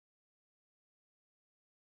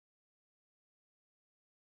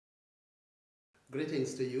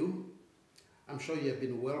Greetings to you. I'm sure you have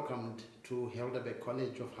been welcomed to Helderberg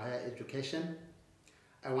College of Higher Education.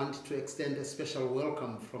 I want to extend a special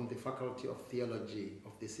welcome from the Faculty of Theology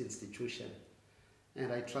of this institution.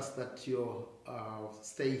 And I trust that your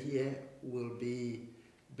stay here will be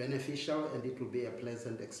beneficial and it will be a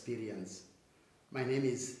pleasant experience. My name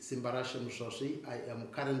is Simbarashe Musvosvi. I am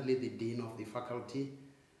currently the Dean of the faculty,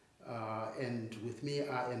 and with me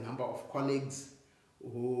are a number of colleagues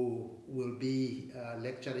who will be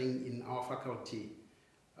lecturing in our faculty.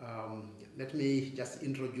 Let me just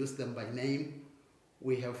introduce them by name.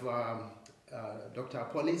 We have Dr.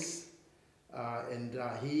 Apollis, and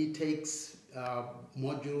he takes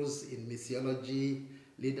modules in missiology,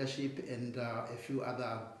 leadership, and a few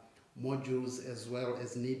other modules as well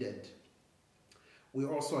as needed. We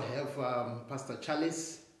also have Pastor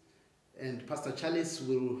Chalice, and Pastor Chalice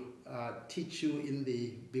will teach you in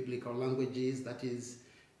the biblical languages, that is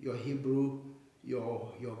your Hebrew,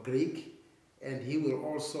 your Greek, and he will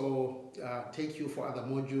also take you for other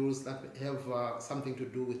modules that have something to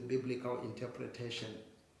do with biblical interpretation.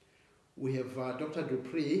 We have Dr.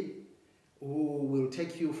 Dupree, who will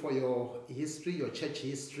take you for your history, your church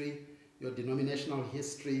history, your denominational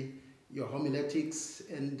history, your homiletics,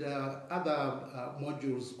 and other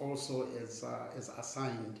modules also as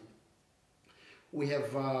assigned. We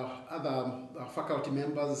have other faculty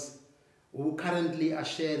members who currently are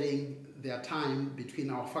sharing their time between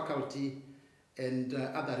our faculty and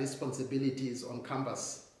other responsibilities on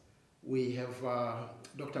campus. We have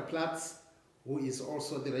Dr. Platz, who is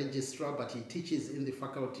also the registrar, but he teaches in the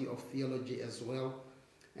Faculty of Theology as well,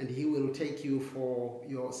 and he will take you for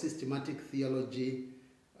your systematic theology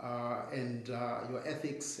and your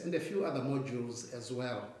ethics and a few other modules as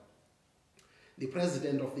well. The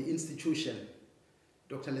president of the institution,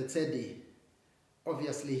 Dr. Letsedi,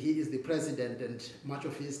 obviously he is the president and much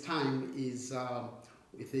of his time is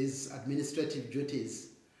with his administrative duties,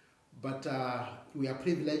 but we are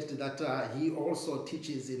privileged that he also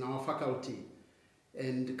teaches in our faculty,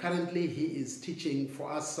 and currently he is teaching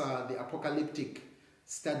for us the apocalyptic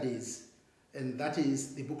studies, and that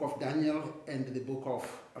is the book of Daniel and the book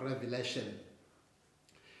of Revelation.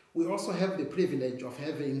 We also have the privilege of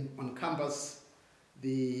having on campus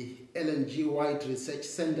the Ellen G. White Research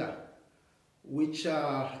Center, which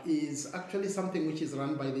is actually something which is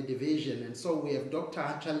run by the division. And so we have Dr.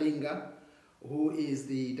 Chalinga, who is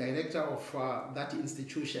the director of that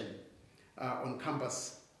institution on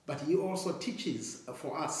campus, but he also teaches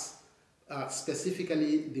for us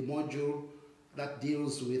specifically the module that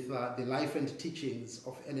deals with the life and teachings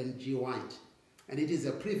of Ellen G. White. And it is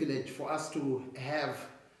a privilege for us to have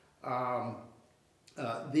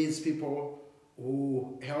these people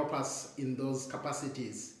who help us in those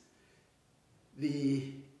capacities.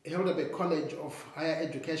 The Helderberg College of Higher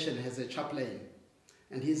Education has a chaplain,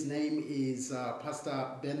 and his name is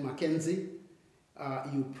Pastor Ben Mackenzie.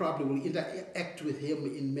 You probably will interact with him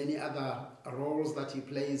in many other roles that he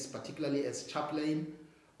plays, particularly as chaplain,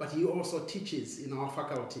 but he also teaches in our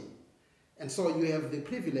faculty. And so you have the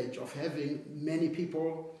privilege of having many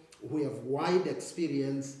people who have wide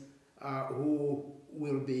experience who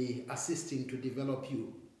will be assisting to develop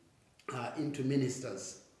you into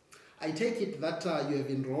ministers. I take it that you have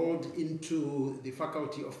enrolled into the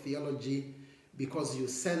Faculty of Theology because you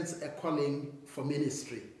sense a calling for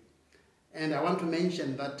ministry. And I want to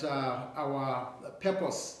mention that our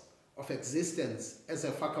purpose of existence as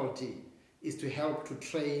a faculty is to help to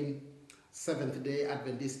train Seventh-day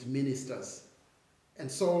Adventist ministers. And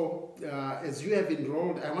so as you have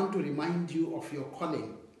enrolled, I want to remind you of your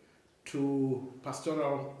calling to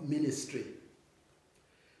pastoral ministry.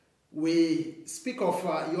 We speak of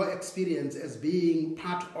your experience as being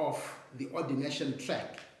part of the ordination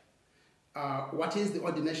track. What is the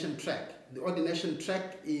ordination track? The ordination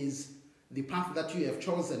track is the path that you have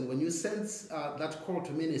chosen when you sense that call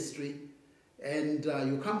to ministry, and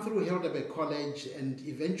you come through Helderberg College, and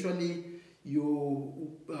eventually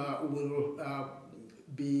you will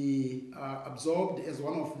be absorbed as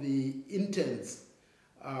one of the interns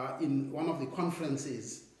in one of the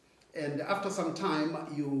conferences, and after some time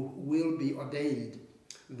you will be ordained.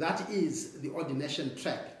 That is the ordination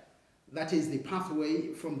track. That is the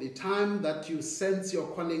pathway from the time that you sense your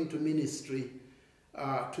calling to ministry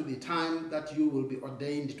to the time that you will be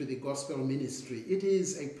ordained to the gospel ministry. It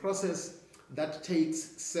is a process that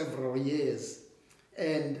takes several years.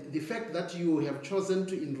 And the fact that you have chosen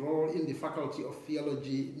to enroll in the Faculty of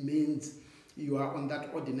Theology means you are on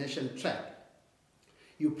that ordination track.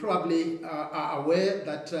 You probably are aware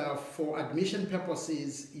that for admission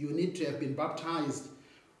purposes, you need to have been baptized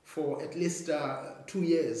for at least 2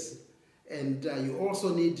 years. And you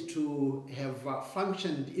also need to have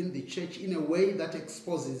functioned in the church in a way that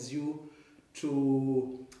exposes you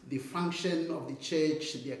to the function of the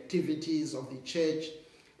church, the activities of the church,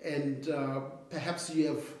 and perhaps you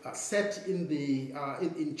have sat in the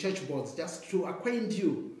in church boards just to acquaint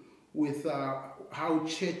you with how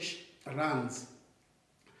church runs.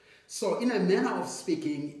 So in a manner of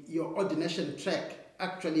speaking, your ordination track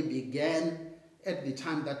actually began at the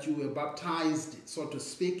time that you were baptized, so to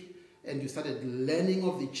speak, and you started learning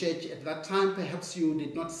of the church. At that time, perhaps you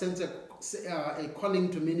did not sense a calling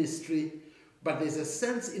to ministry, but there's a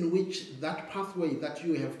sense in which that pathway that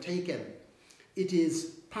you have taken, it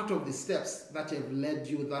is part of the steps that have led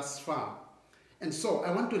you thus far. And so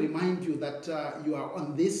I want to remind you that you are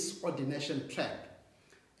on this ordination track.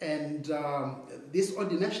 And this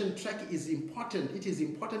ordination track is important. It is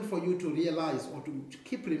important for you to realize or to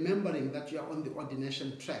keep remembering that you are on the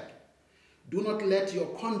ordination track. Do not let your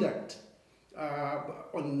conduct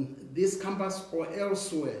on this campus or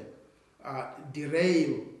elsewhere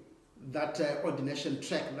derail that ordination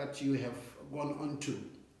track that you have gone on to.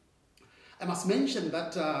 I must mention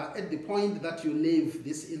that at the point that you leave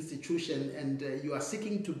this institution and you are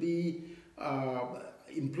seeking to be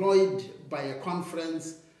employed by a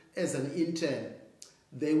conference as an intern,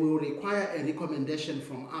 they will require a recommendation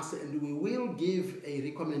from us, and we will give a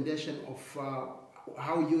recommendation of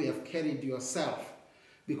how you have carried yourself,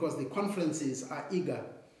 because the conferences are eager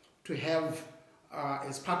to have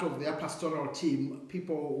as part of their pastoral team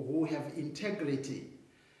people who have integrity.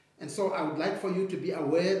 And so I would like for you to be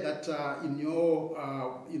aware that in your,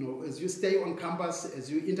 as you stay on campus,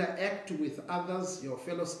 as you interact with others, your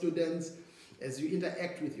fellow students, as you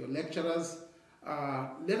interact with your lecturers,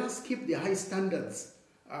 let us keep the high standards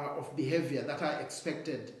of behavior that are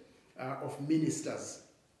expected of ministers.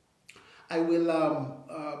 I will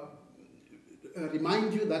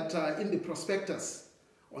remind you that in the prospectus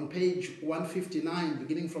on page 159,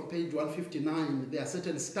 beginning from page 159, there are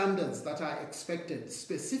certain standards that are expected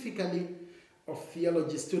specifically of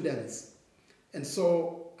theology students. And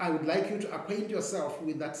so I would like you to acquaint yourself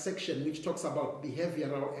with that section which talks about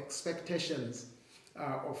behavioral expectations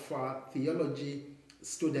of theology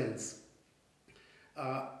students.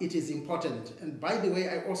 It is important. And by the way,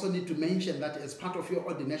 I also need to mention that as part of your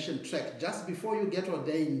ordination track, just before you get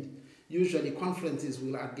ordained, usually conferences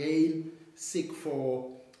will again seek for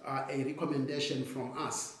a recommendation from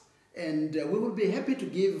us. And we will be happy to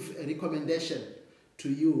give a recommendation to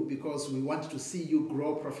you because we want to see you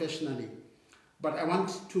grow professionally. But I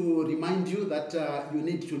want to remind you that you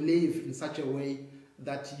need to live in such a way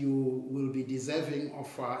that you will be deserving of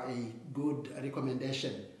a good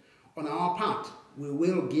recommendation. On our part, we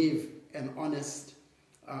will give an honest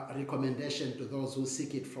recommendation to those who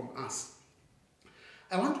seek it from us.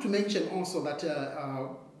 I want to mention also that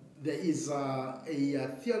there is a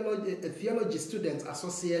theology students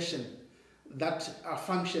association that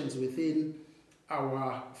functions within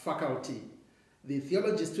our faculty. The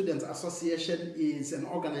Theology Students Association is an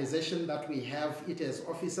organization that we have. It has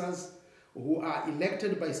officers who are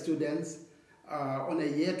elected by students on a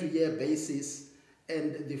year-to-year basis.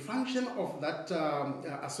 And the function of that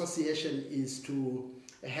association is to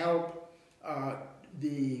help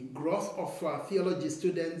the growth of theology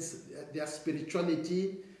students, their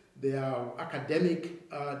spirituality, their academic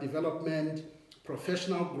development,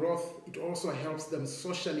 professional growth. It also helps them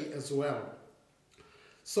socially as well.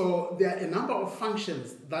 So there are a number of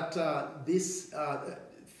functions that this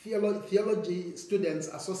Theology Students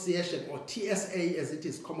Association, or TSA as it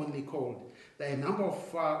is commonly called, there are a number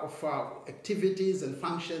of activities and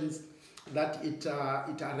functions that it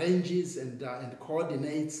arranges and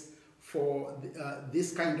coordinates for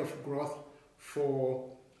this kind of growth for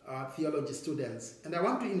theology students. And I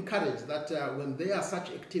want to encourage that when there are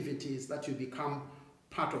such activities that you become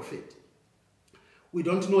part of it. We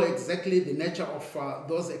don't know exactly the nature of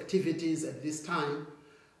those activities at this time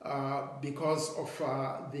because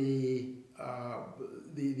of the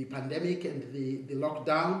pandemic and the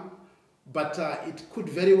lockdown, but it could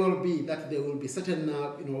very well be that there will be certain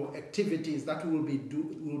activities that we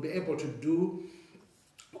will be able to do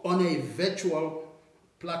on a virtual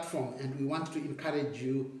platform, and we want to encourage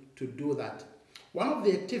you to do that. One of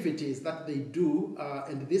the activities that they do,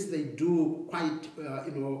 and this they do quite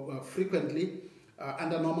frequently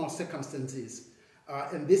under normal circumstances,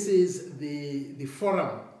 and this is the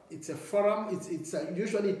forum. It's a forum. It's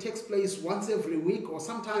usually takes place once every week, or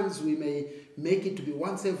sometimes we may make it to be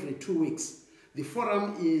once every 2 weeks. The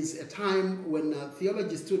forum is a time when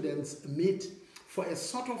theology students meet for a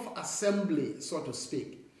sort of assembly, so to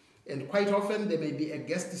speak. And quite often there may be a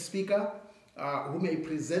guest speaker, who may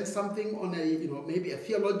present something on a, maybe a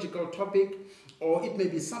theological topic, or it may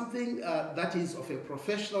be something that is of a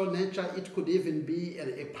professional nature. It could even be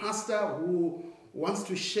a pastor who wants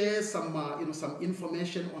to share some, some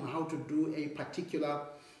information on how to do a particular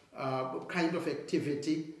kind of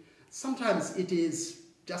activity. Sometimes it is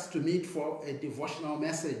just to meet for a devotional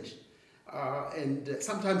message. And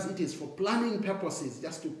sometimes it is for planning purposes,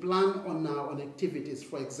 just to plan on activities.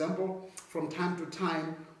 For example, from time to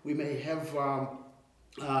time, we may have a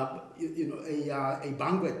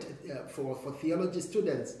banquet for theology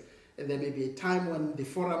students. And there may be a time when the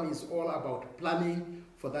forum is all about planning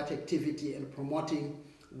for that activity and promoting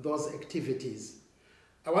those activities.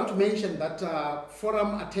 I want to mention that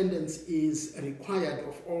forum attendance is required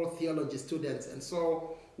of all theology students. And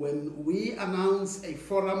so when we announce a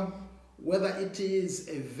forum, whether it is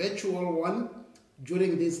a virtual one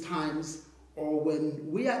during these times, or when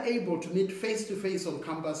we are able to meet face-to-face on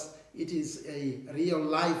campus, it is a real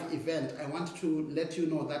live event. I want to let you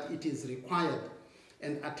know that it is required.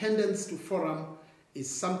 And attendance to forum is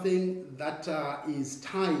something that is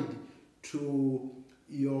tied to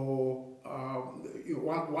your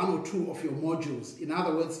one or two of your modules. In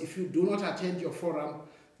other words, if you do not attend your forum,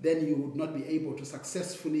 then you would not be able to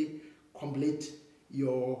successfully complete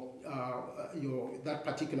that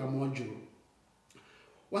particular module.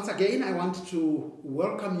 Once again, I want to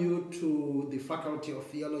welcome you to the Faculty of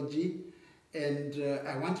Theology, and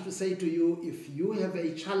I want to say to you, if you have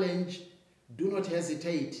a challenge, do not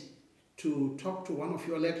hesitate to talk to one of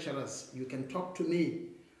your lecturers. You can talk to me,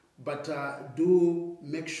 but do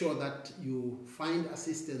make sure that you find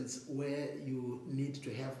assistance where you need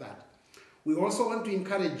to have that. We also want to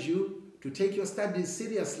encourage you to take your studies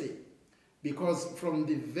seriously, because from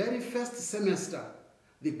the very first semester,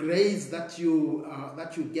 the grades that you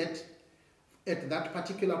get at that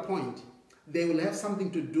particular point, they will have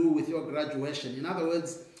something to do with your graduation. In other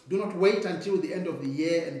words, do not wait until the end of the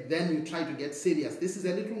year and then you try to get serious. This is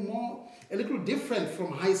a little different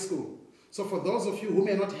from high school. So for those of you who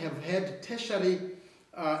may not have had tertiary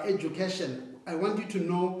education, I want you to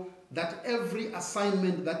know that every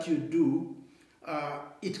assignment that you do,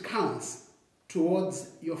 it counts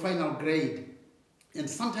towards your final grade. And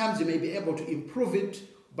sometimes you may be able to improve it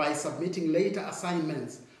by submitting later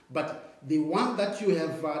assignments. But the one that you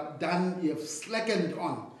have done, you have slackened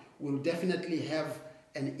on, will definitely have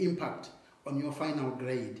an impact on your final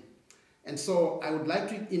grade. And so I would like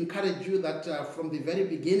to encourage you that from the very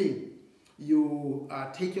beginning, you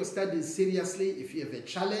take your studies seriously. If you have a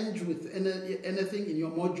challenge with anything in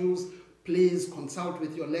your modules, please consult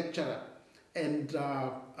with your lecturer and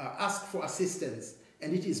ask for assistance.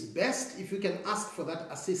 And it is best if you can ask for that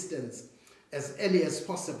assistance as early as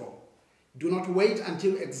possible. Do not wait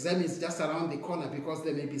until exam is just around the corner, because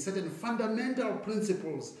there may be certain fundamental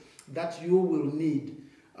principles that you will need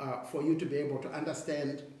for you to be able to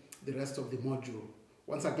understand the rest of the module.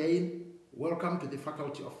 Once again, welcome to the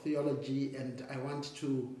Faculty of Theology, and I want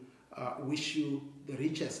to wish you the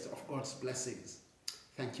richest of God's blessings.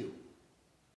 Thank you.